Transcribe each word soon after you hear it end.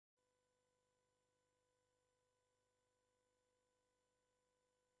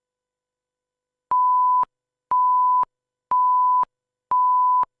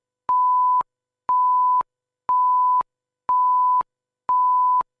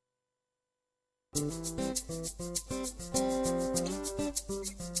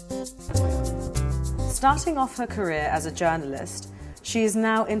Starting off her career as a journalist, she is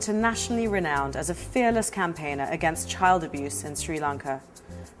now internationally renowned as a fearless campaigner against child abuse in Sri Lanka.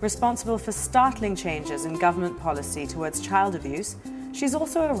 Responsible for startling changes in government policy towards child abuse, she's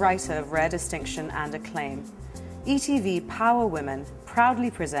also a writer of rare distinction and acclaim. ETV Power Women proudly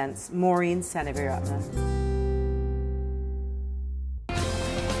presents Maureen Seneviratne.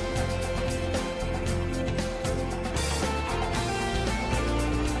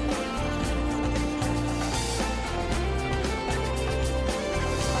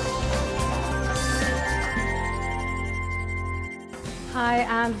 Hi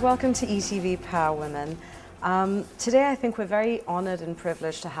and welcome to ETV Power Women. Today I think we're very honoured and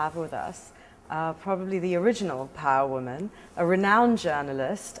privileged to have with us probably the original Power Woman, a renowned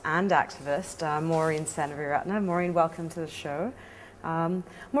journalist and activist, Maureen Seneviratne. Maureen, welcome to the show.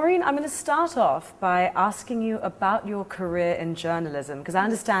 Maureen, I'm going to start off by asking you about your career in journalism, because I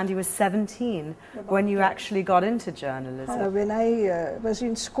understand you were 17 when you actually got into journalism. When I was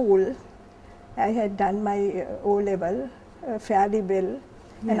in school, I had done my O-level fairly well,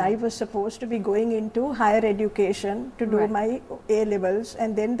 and I was supposed to be going into higher education to do my A-levels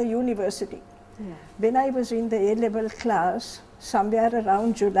and then the university. When I was in the A-level class, somewhere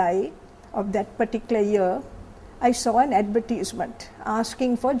around July of that particular year, I saw an advertisement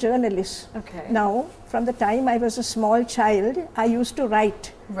asking for journalists. Now, from the time I was a small child, I used to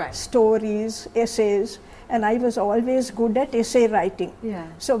write stories, essays, and I was always good at essay writing.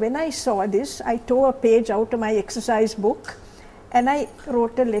 So when I saw this, I tore a page out of my exercise book and I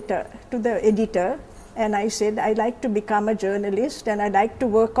wrote a letter to the editor, and I said, I'd like to become a journalist and I'd like to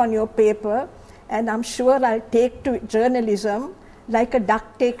work on your paper, and I'm sure I'll take to journalism like a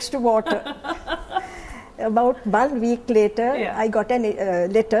duck takes to water. About 1 week later, I got a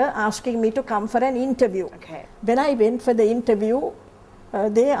letter asking me to come for an interview. When I went for the interview,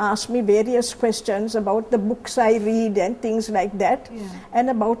 they asked me various questions about the books I read and things like that, and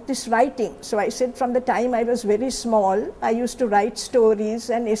about this writing. So I said from the time I was very small, I used to write stories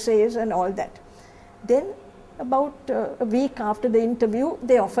and essays and all that. Then about a week after the interview,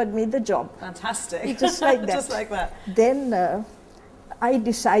 they offered me the job. Fantastic. Just like that. Just like that. Then I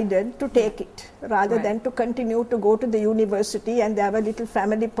decided to take it rather than to continue to go to the university, and there were little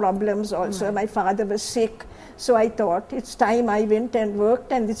family problems also. My father was sick. So I thought it's time I went and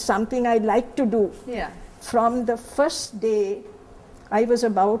worked, and it's something I like to do. From the first day, I was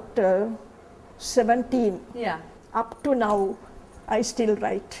about 17. Up to now, I still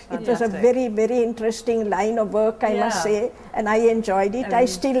write. It was a very, very interesting line of work, I must say, and I enjoyed it. I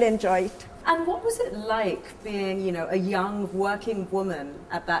still enjoy it. And what was it like being, you know, a young working woman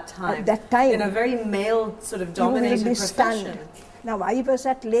at that time? At that time, in a very male sort of dominated profession. Now I was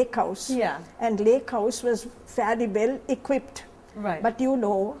at Lake House, and Lake House was fairly well equipped. But you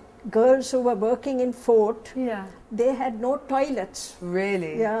know, girls who were working in Fort, they had no toilets.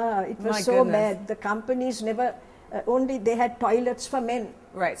 Really? Yeah, it was so bad. The companies never, only they had toilets for men.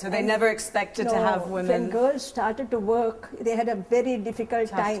 So they never expected to have women. When girls started to work, they had a very difficult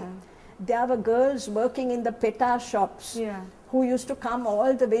time. There were girls working in the peta shops who used to come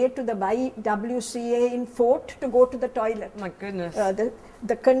all the way to the YWCA in Fort to go to the toilet. My goodness.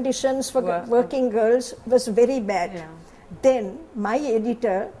 The conditions for working girls was very bad. Then my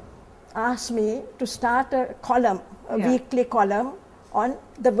editor asked me to start a column, a weekly column on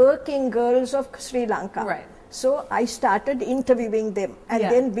the working girls of Sri Lanka. So I started interviewing them, and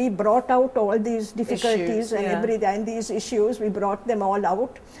then we brought out all these difficulties and everything, and these issues, we brought them all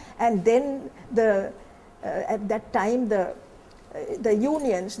out. And then at that time, the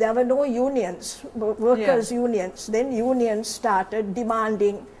unions, there were no unions, workers' unions. Then unions started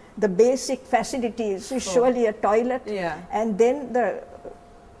demanding the basic facilities, surely a toilet, and then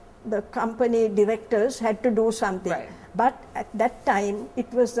the company directors had to do something. But at that time,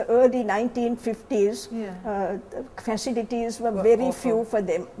 it was the early 1950s, the facilities were very awful. Few for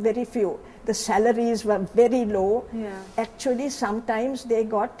them, very few. The salaries were very low. Actually, sometimes they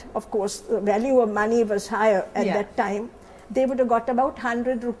got, of course, the value of money was higher at that time. They would have got about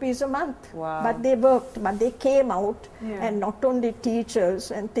 100 rupees a month. But they worked, but they came out, and not only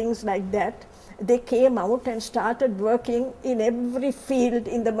teachers and things like that, they came out and started working in every field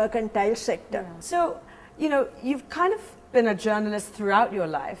in the mercantile sector. So, you know, you've kind of been a journalist throughout your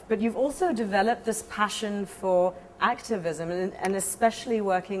life, but you've also developed this passion for activism, and especially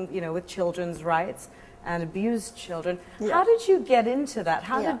working, you know, with children's rights and abused children. How did you get into that?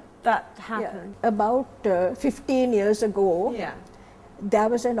 How did that happen? About 15 years ago, there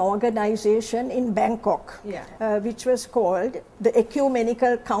was an organization in Bangkok, which was called the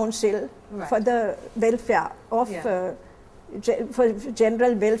Ecumenical Council for the welfare of for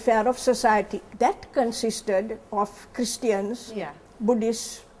general welfare of society. That consisted of Christians,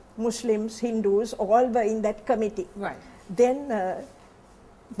 Buddhists, Muslims, Hindus, all were in that committee. Then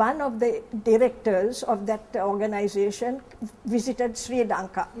one of the directors of that organization visited Sri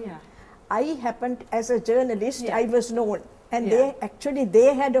Lanka. I happened, as a journalist, I was known. And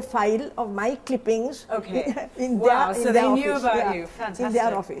they had a file of my clippings in their knew about you. Fantastic. In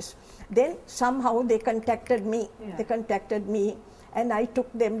their office. Then somehow they contacted me. They contacted me, and I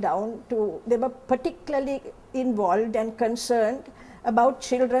took them down to. They were particularly involved and concerned about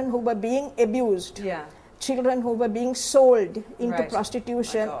children who were being abused, children who were being sold into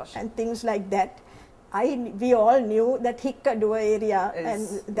prostitution and things like that. We all knew that Hikkadua area and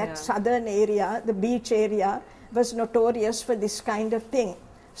that southern area, the beach area, was notorious for this kind of thing.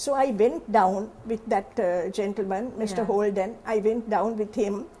 So I went down with that gentleman, Mr. Holden. I went down with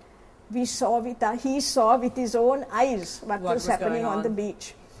him. He saw with his own eyes what was happening on the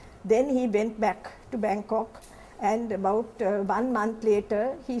beach. Then he went back to Bangkok, and about 1 month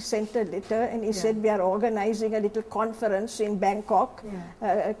later, he sent a letter and he said, "We are organizing a little conference in Bangkok.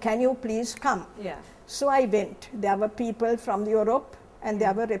 Can you please come?" So I went. There were people from Europe, and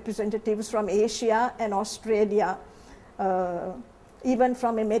there were representatives from Asia and Australia, even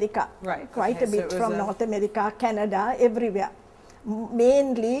from America, quite a bit from North America, Canada, everywhere.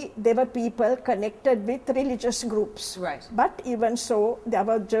 Mainly, there were people connected with religious groups. But even so, there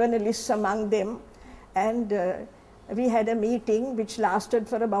were journalists among them, and we had a meeting which lasted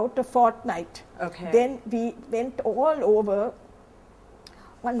for about a fortnight. Then we went all over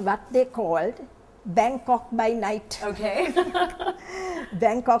on what they called Bangkok by night.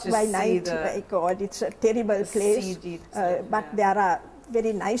 Bangkok by night, my God, it's a terrible place. But there are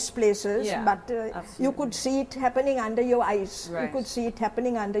very nice places, but you could see it happening under your eyes. You could see it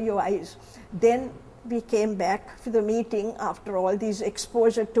happening under your eyes. Then we came back for the meeting after all these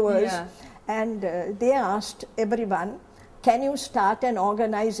exposure tours, and they asked everyone, "Can you start an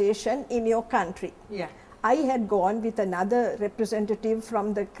organization in your country?" I had gone with another representative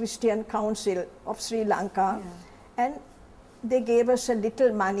from the Christian Council of Sri Lanka, and they gave us a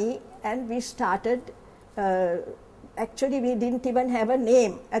little money, and we started. Actually, we didn't even have a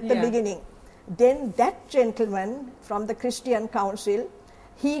name at the beginning. Then that gentleman from the Christian Council,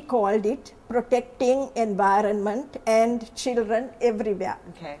 he called it Protecting Environment and Children Everywhere,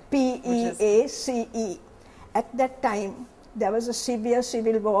 PEACE. At that time, there was a severe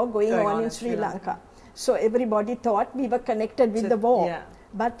civil war going on in Sri Lanka. So everybody thought we were connected with the war.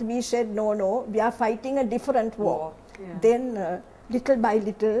 But we said, no, we are fighting a different war. Then little by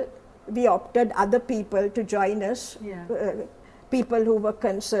little, we opted other people to join us, people who were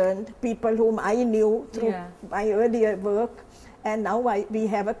concerned, people whom I knew through my earlier work. And now we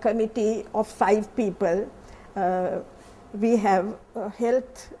have a committee of 5 people. We have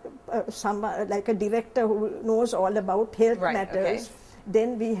health, like a director who knows all about health matters.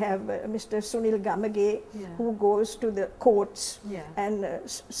 Then we have Mr. Sunil Gamage, who goes to the courts and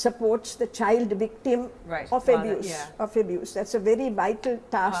supports the child victim of abuse. That's a very vital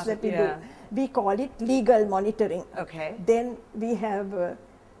task that we do. We call it legal monitoring. Then we have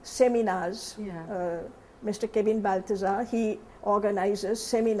seminars. Mr. Kevin Balthazar, he organizes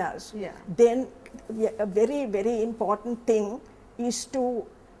seminars. Then a very, very important thing is to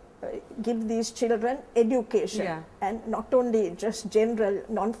give these children education, and not only just general,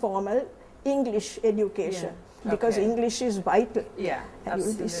 non-formal English education, because English is vital. And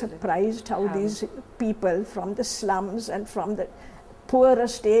you'll be surprised how these people from the slums and from the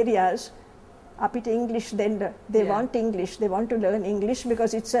poorest areas, apit English then they want English, they want to learn English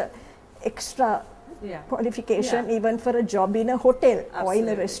because it's a extra qualification even for a job in a hotel or in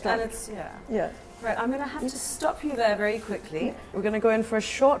a restaurant. And it's, Right, I'm going to have to stop you there very quickly. We're going to go in for a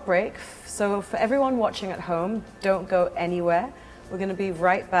short break. So for everyone watching at home, don't go anywhere. We're going to be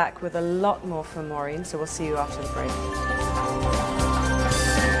right back with a lot more from Maureen, so we'll see you after the break.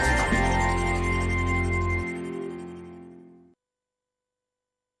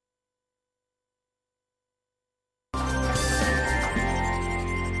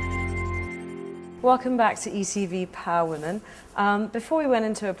 Welcome back to ETV Power Women. Before we went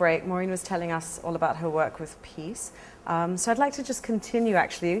into a break, Maureen was telling us all about her work with peace. So I'd like to just continue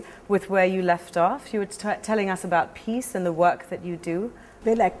actually with where you left off. You were telling us about peace and the work that you do.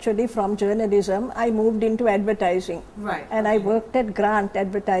 Well, actually from journalism, I moved into advertising. And I worked at Grant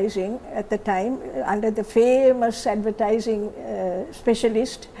Advertising at the time under the famous advertising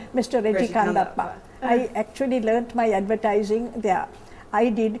specialist, Mr. Reggie Kandappa. I actually learnt my advertising there. I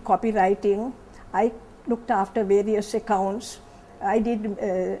did copywriting. I looked after various accounts.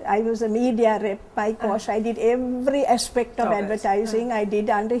 I was a media rep. My gosh, I did every aspect of advertising. I did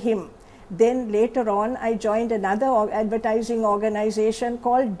under him. Then later on, I joined another advertising organization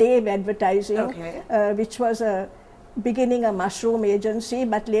called Dave Advertising, which was beginning a mushroom agency,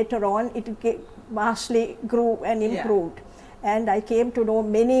 but later on it vastly grew and improved. And I came to know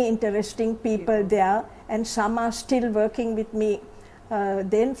many interesting people there, and some are still working with me.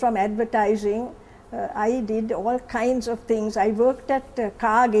 Then from advertising, I did all kinds of things. I worked at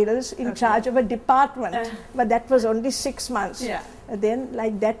Cargill's in charge of a department, but that was only 6 months. Then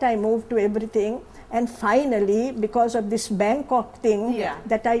like that I moved to everything. And finally, because of this Bangkok thing,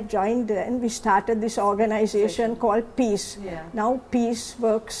 that I joined, and we started this organization called Peace. Now Peace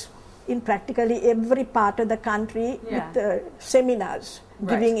works in practically every part of the country with seminars,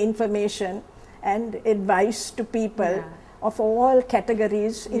 giving information and advice to people of all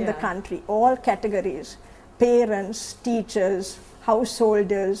categories in the country, all categories, parents, teachers,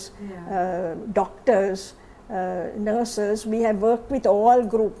 householders, doctors, nurses. We have worked with all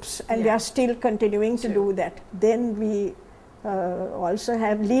groups, and we are still continuing to do that. Then we also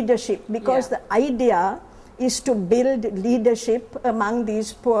have leadership, because the idea is to build leadership among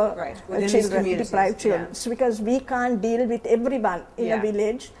these poor children, deprived children. Because we can't deal with everyone in a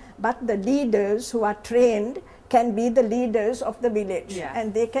village, but the leaders who are trained can be the leaders of the village,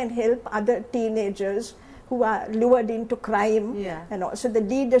 and they can help other teenagers who are lured into crime. And also the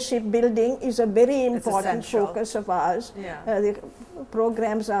leadership building is a very important focus of ours. The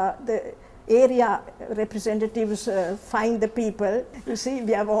programs are, the area representatives find the people. You see,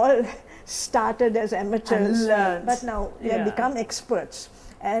 we have all started as amateurs, but now we have become experts,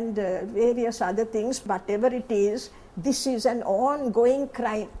 and various other things. Whatever it is, this is an ongoing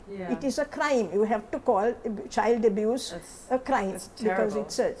crime. It is a crime. You have to call child abuse a crime, because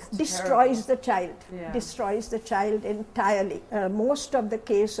it destroys the child, destroys the child entirely. Most of the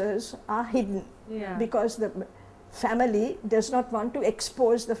cases are hidden, because the family does not want to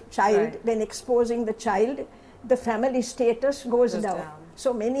expose the child. When exposing the child, the family status goes down.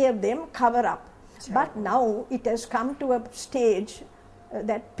 So many of them cover up. But now it has come to a stage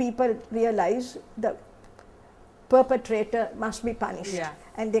that people realize the perpetrator must be punished,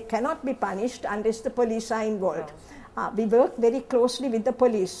 and they cannot be punished unless the police are involved. We work very closely with the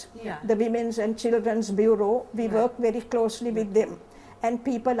police, the Women's and Children's Bureau. We work very closely with them, and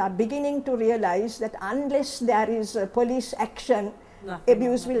people are beginning to realize that unless there is police action,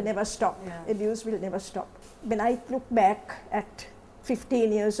 abuse will never stop. Abuse will never stop. When I look back at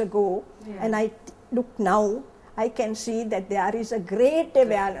 15 years ago, and I look now, I can see that there is a great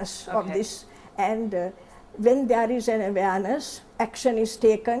awareness of this, and when there is an awareness, action is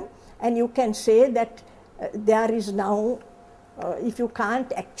taken, and you can say that there is now, if you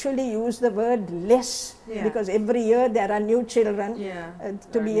can't actually use the word less, because every year there are new children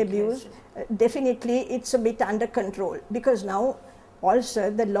to be abused, definitely it's a bit under control, because now also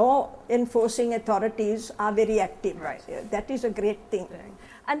the law enforcing authorities are very active. That is a great thing.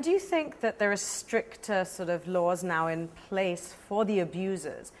 And do you think that there are stricter sort of laws now in place for the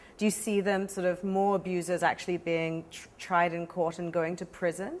abusers? Do you see them sort of more abusers actually being tried in court and going to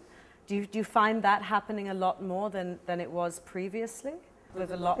prison? Do you find that happening a lot more than it was previously?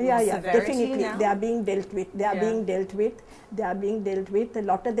 With a lot more severity definitely. now? They are being dealt with. They are being dealt with. They are being dealt with. A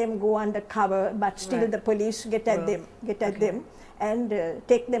lot of them go undercover, but still the police get at them and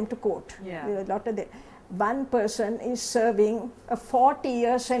take them to court. A lot of them. One person is serving a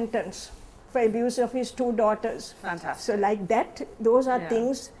 40-year sentence for abuse of his 2 daughters. Fantastic. So like that, those are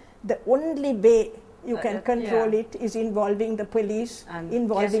things, the only way you can control it is involving the police, and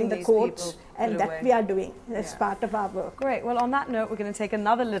involving the courts, and that we are doing. That's part of our work. Great. Well, on that note, we're going to take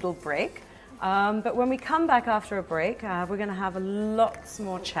another little break. But when we come back after a break, we're going to have lots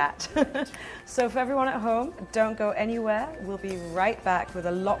more chat. So for everyone at home, don't go anywhere. We'll be right back with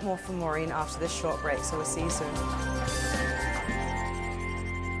a lot more from Maureen after this short break. So we'll see you soon.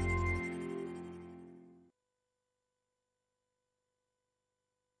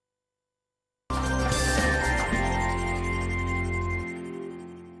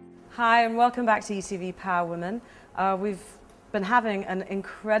 Hi, and welcome back to ETV Power Women. We've been having an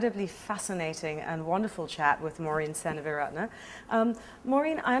incredibly fascinating and wonderful chat with Maureen Seneviratne.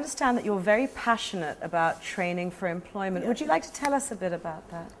 Maureen, I understand that you're very passionate about training for employment. Would you like to tell us a bit about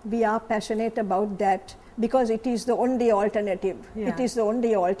that? We are passionate about that because it is the only alternative. It is the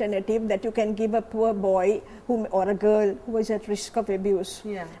only alternative that you can give a poor boy or a girl who is at risk of abuse.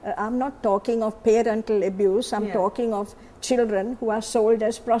 I'm not talking of parental abuse, I'm talking of children who are sold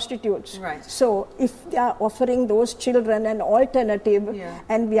as prostitutes. So if they are offering those children an alternative,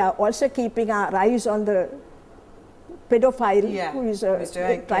 and we are also keeping our eyes on the pedophile who is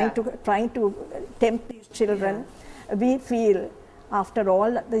trying to tempt these children. We feel, after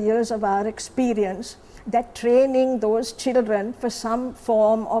all the years of our experience, that training those children for some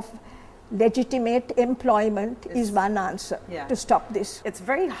form of legitimate employment is one answer to stop this. It's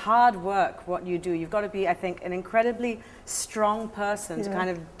very hard work what you do. You've got to be, I think, an incredibly strong person to kind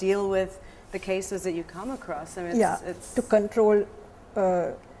of deal with the cases that you come across. I mean, it's to control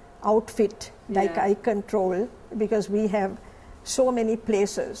outfit like I control, because we have so many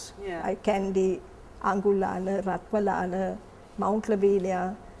places like Kandy, Angulana, Ratmalana, Mount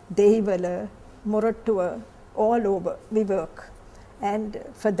Lavinia, Dehiwala, Moratuwa, all over we work. And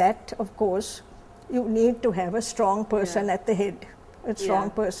for that, of course, you need to have a strong person at the head, a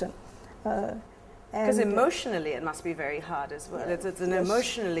strong person. Because emotionally it must be very hard as well. It's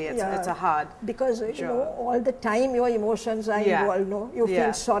emotionally, it's a hard because job. You know, all the time your emotions are involved. No? You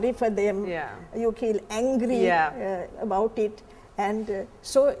feel sorry for them, you feel angry about it. And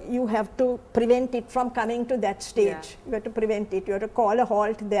so you have to prevent it from coming to that stage. You have to prevent it. You have to call a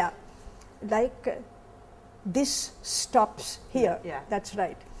halt there. Like this stops here. That's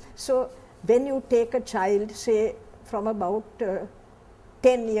right. So when you take a child, say from about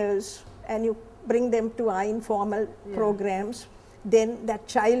 10 years, and you bring them to our informal programs, then that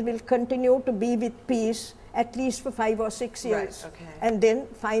child will continue to be with peace at least for 5 or 6 years. And then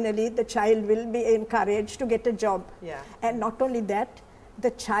finally the child will be encouraged to get a job. And not only that,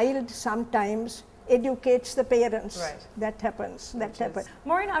 the child sometimes educates the parents. That happens.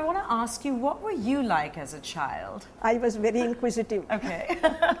 Maureen, I want to ask you, what were you like as a child? I was very inquisitive.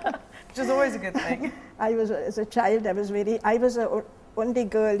 Which is always a good thing. As a child, I was the only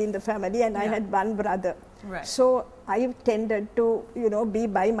girl in the family, and I had one brother. So I tended to, be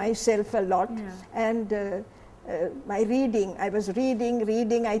by myself a lot. And my reading, I was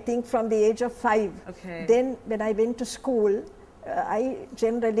reading, I think from the age of 5. Then when I went to school, I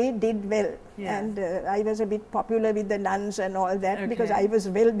generally did well, and I was a bit popular with the nuns and all that because I was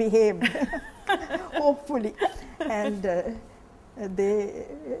well behaved, hopefully, and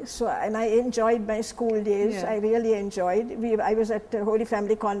and I enjoyed my school days. I really enjoyed. I was at Holy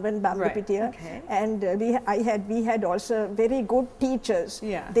Family Convent, Bambapitia, and we had also very good teachers.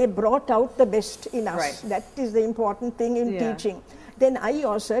 They brought out the best in us. That is the important thing in teaching. Then I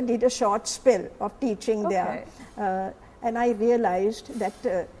also did a short spell of teaching there. And I realized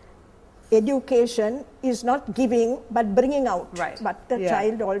that education is not giving but bringing out what the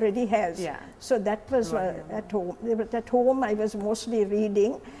child already has. So that was at home. At home I was mostly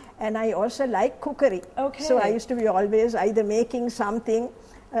reading, and I also like cookery. So I used to be always either making something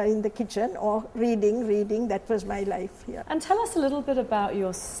in the kitchen or reading. That was my life. And tell us a little bit about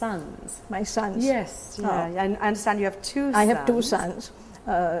your sons. My sons? Yes. I understand you have 2 sons. I have 2 sons.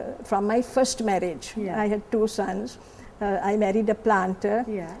 From my first marriage, I had 2 sons. I married a planter,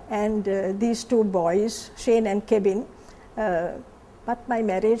 and these 2 boys, Shane and Kevin, but my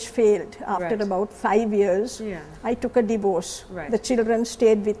marriage failed after about 5 years. I took a divorce. The children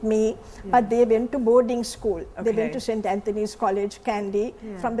stayed with me, but they went to boarding school. They went to St. Anthony's College, Kandy,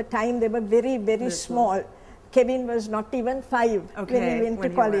 from the time they were very, very small. Kevin was not even 5 when he went to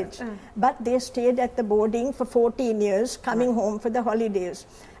college. But they stayed at the boarding for 14 years, coming home for the holidays.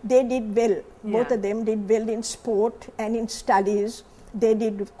 They did well. Both of them did well in sport and in studies. They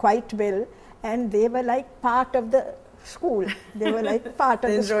did quite well. And they were like part of the school. They were like part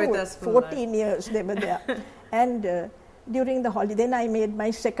of the school. 14 years they were there. And during the holiday, then I made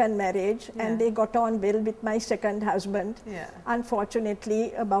my second marriage, and they got on well with my second husband.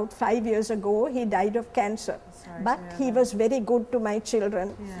 Unfortunately, about 5 years ago, he died of cancer. But he was very good to my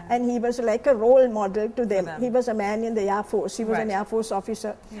children, and he was like a role model to them. He was a man in the Air Force. He was an Air Force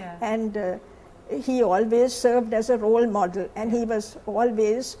officer, and he always served as a role model, and he was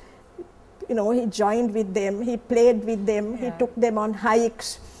always, he joined with them, he played with them, he took them on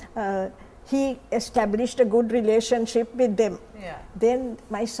hikes. He established a good relationship with them. Then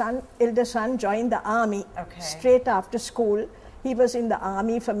my elder son joined the army straight after school. He was in the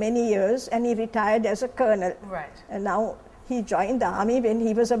army for many years, and he retired as a colonel. And now he joined the army when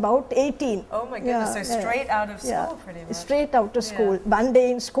he was about 18. Oh my goodness, so straight out of school pretty much. Straight out of school. One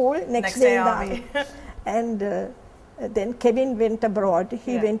day in school, next day in the army. And then Kevin went abroad.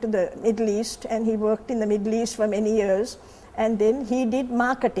 He went to the Middle East, and he worked in the Middle East for many years. And then he did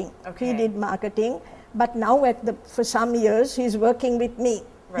marketing. He did marketing, but now for some years he's working with me.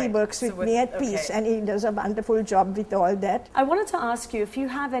 He works with me at Peace, and he does a wonderful job with all that. I wanted to ask you if you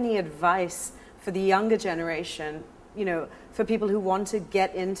have any advice for the younger generation, for people who want to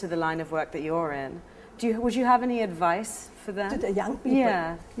get into the line of work that you're in. would you have any advice for them? To the young people?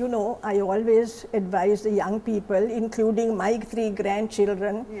 Yeah. You know, I always advise the young people, including my 3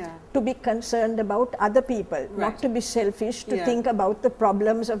 grandchildren, to be concerned about other people, not to be selfish, to think about the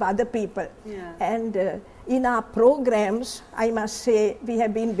problems of other people. And in our programs, I must say, we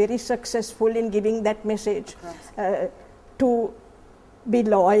have been very successful in giving that message to be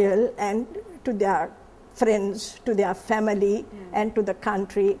loyal and to their friends, to their family, and to the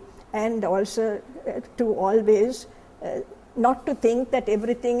country, and also to always not to think that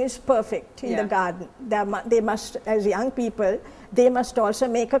everything is perfect in the garden. They must, as young people, they must also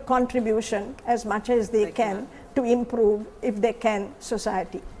make a contribution as much as they can to improve, if they can,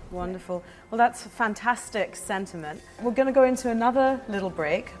 society. Wonderful. Well, that's a fantastic sentiment. We're going to go into another little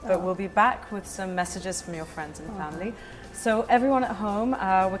break, but we'll be back with some messages from your friends and family. So everyone at home,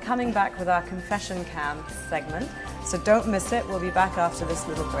 we're coming back with our Confession Cam segment, so don't miss it. We'll be back after this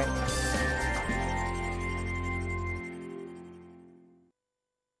little break.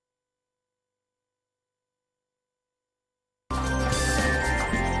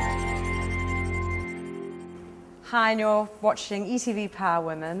 Hi, and you're watching ETV Power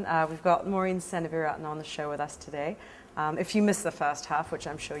Women. We've got Maureen Seneviratne on the show with us today. If you missed the first half, which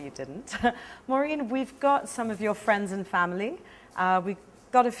I'm sure you didn't. Maureen, we've got some of your friends and family. We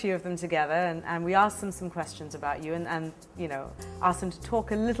got a few of them together, and we asked them some questions about you, and you know, asked them to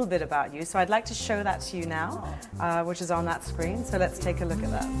talk a little bit about you. So I'd like to show that to you now, which is on that screen. So let's take a look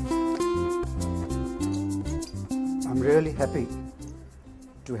at that. I'm really happy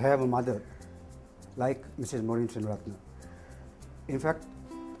to have a mother like Mrs. Maureen Seneviratne. In fact,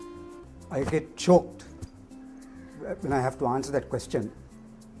 I get choked when I have to answer that question,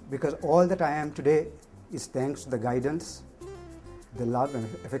 because all that I am today is thanks to the guidance, the love and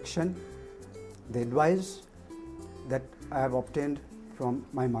affection, the advice that I have obtained from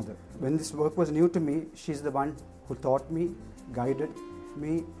my mother. When this work was new to me, she's the one who taught me, guided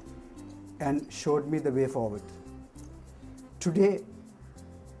me, and showed me the way forward. Today,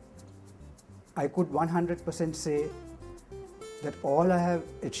 I could 100% say that all I have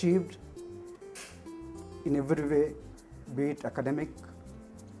achieved in every way, be it academic,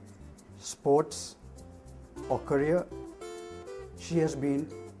 sports, or career, she has been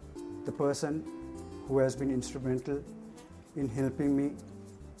the person who has been instrumental in helping me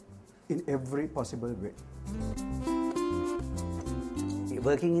in every possible way.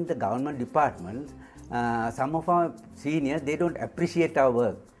 Working in the government department, some of our seniors, they don't appreciate our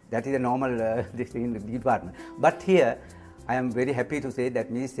work. That is a normal thing in the department. But here, I am very happy to say that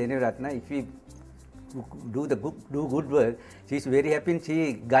Mrs. Seneviratne, if we do good work, she is very happy.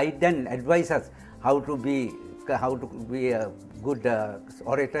 She guides and advises us how to be a good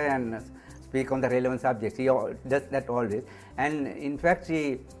orator and speak on the relevant subjects. She does that always. And in fact,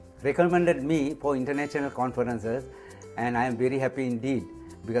 she recommended me for international conferences, and I am very happy indeed.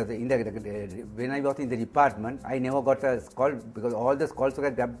 Because when I was in the department, I never got a call, because all the calls were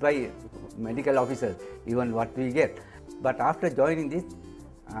grabbed by medical officers, even what we get. But after joining this,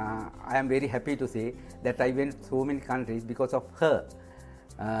 I am very happy to say that I went so many countries because of her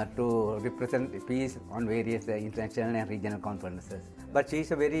to represent peace on various international and regional conferences. But she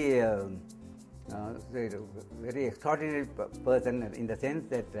is a very extraordinary person in the sense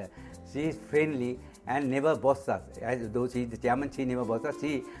that she is friendly and never bosses us. As though she is the chairman, she never bosses us.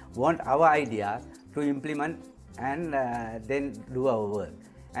 She wants our ideas to implement and then do our work.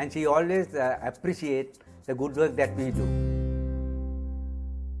 And she always appreciates the good work that we do.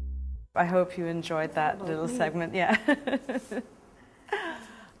 I hope you enjoyed that little segment. Yeah.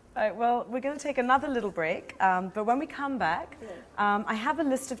 Right, well, we're going to take another little break, but when we come back, I have a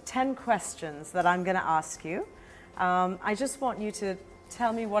list of 10 questions that I'm going to ask you. I just want you to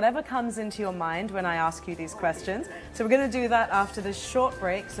tell me whatever comes into your mind when I ask you these questions. So we're going to do that after this short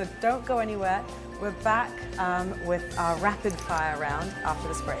break, so don't go anywhere. We're back with our rapid fire round after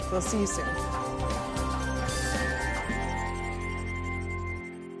this break. We'll see you soon.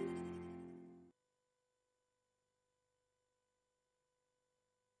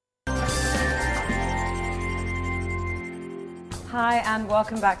 Hi, and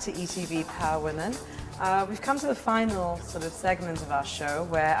welcome back to ETV Power Women. We've come to the final sort of segment of our show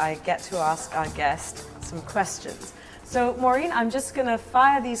where I get to ask our guest some questions. So, Maureen, I'm just going to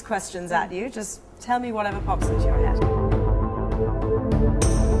fire these questions at you. Just tell me whatever pops into your head.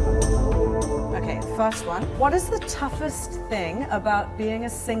 Okay, first one. What is the toughest thing about being a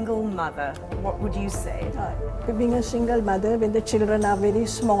single mother? What would you say? Being a single mother when the children are very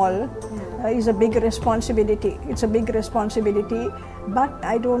small is a big responsibility. It's a big responsibility, but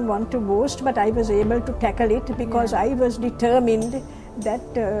I don't want to boast, but I was able to tackle it because I was determined that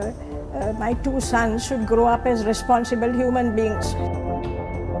my 2 sons should grow up as responsible human beings.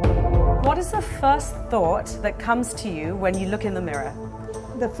 What is the first thought that comes to you when you look in the mirror?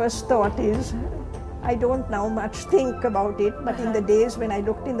 The first thought is, I don't now much think about it, but in the days when I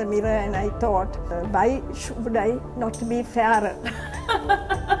looked in the mirror and I thought, why should I not be fairer?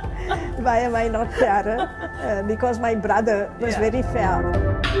 Why am I not fairer? Because my brother was very fair.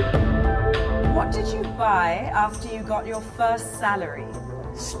 What did you buy after you got your first salary?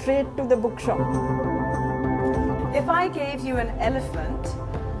 Straight to the bookshop. If I gave you an elephant,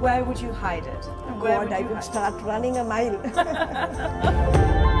 where would you hide it? God, I would start running a mile.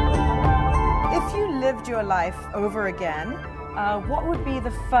 If you lived your life over again, what would be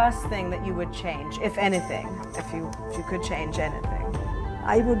the first thing that you would change, if anything, if you could change anything?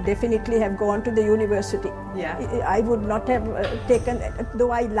 I would definitely have gone to the university. Yeah. I would not have taken,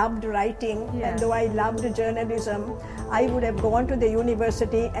 though I loved writing and though I loved journalism, I would have gone to the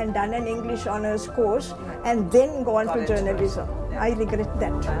university and done an English honours course and then gone to journalism. I regret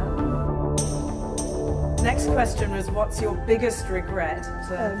that. Next question was, what's your biggest regret?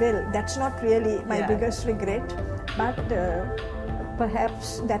 Well, that's not really my biggest regret, but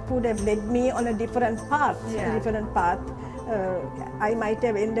perhaps that would have led me on a different path. I might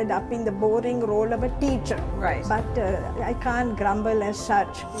have ended up in the boring role of a teacher, but I can't grumble as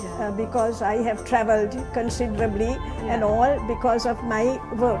such because I have travelled considerably and all because of my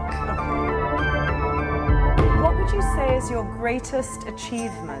work. What would you say is your greatest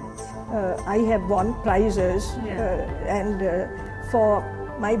achievement? I have won prizes and for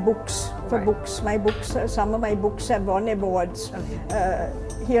my books, some of my books have won awards.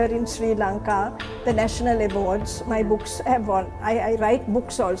 Here in Sri Lanka, the national awards, my books have won. I write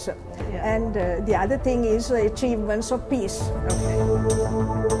books also. And the other thing is the achievements of peace.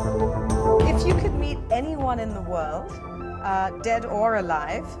 If you could meet anyone in the world, dead or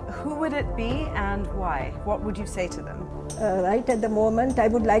alive, who would it be and why? What would you say to them? Right at the moment, I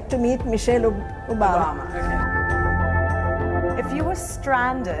would like to meet Michelle Obama. Okay. If you were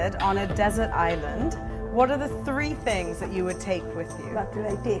stranded on a desert island, what are the 3 things that you would take with you? What will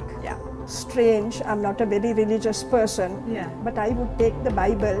I take? Strange, I'm not a very religious person, but I would take the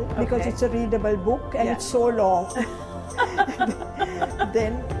Bible because it's a readable book and it's so long.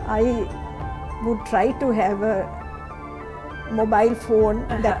 Then I would try to have a mobile phone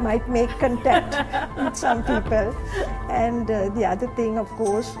that might make contact with some people. And the other thing, of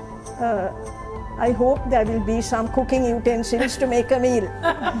course, I hope there will be some cooking utensils to make a meal.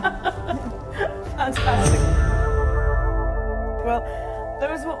 Fantastic. Well,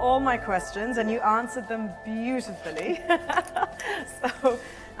 those were all my questions and you answered them beautifully.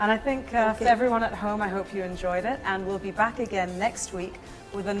 And I think for everyone at home, I hope you enjoyed it, and we'll be back again next week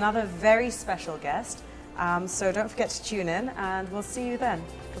with another very special guest. So don't forget to tune in and we'll see you then.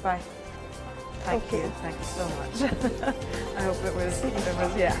 Goodbye. Thank you so much. I hope it was,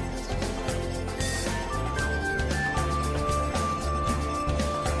 yeah.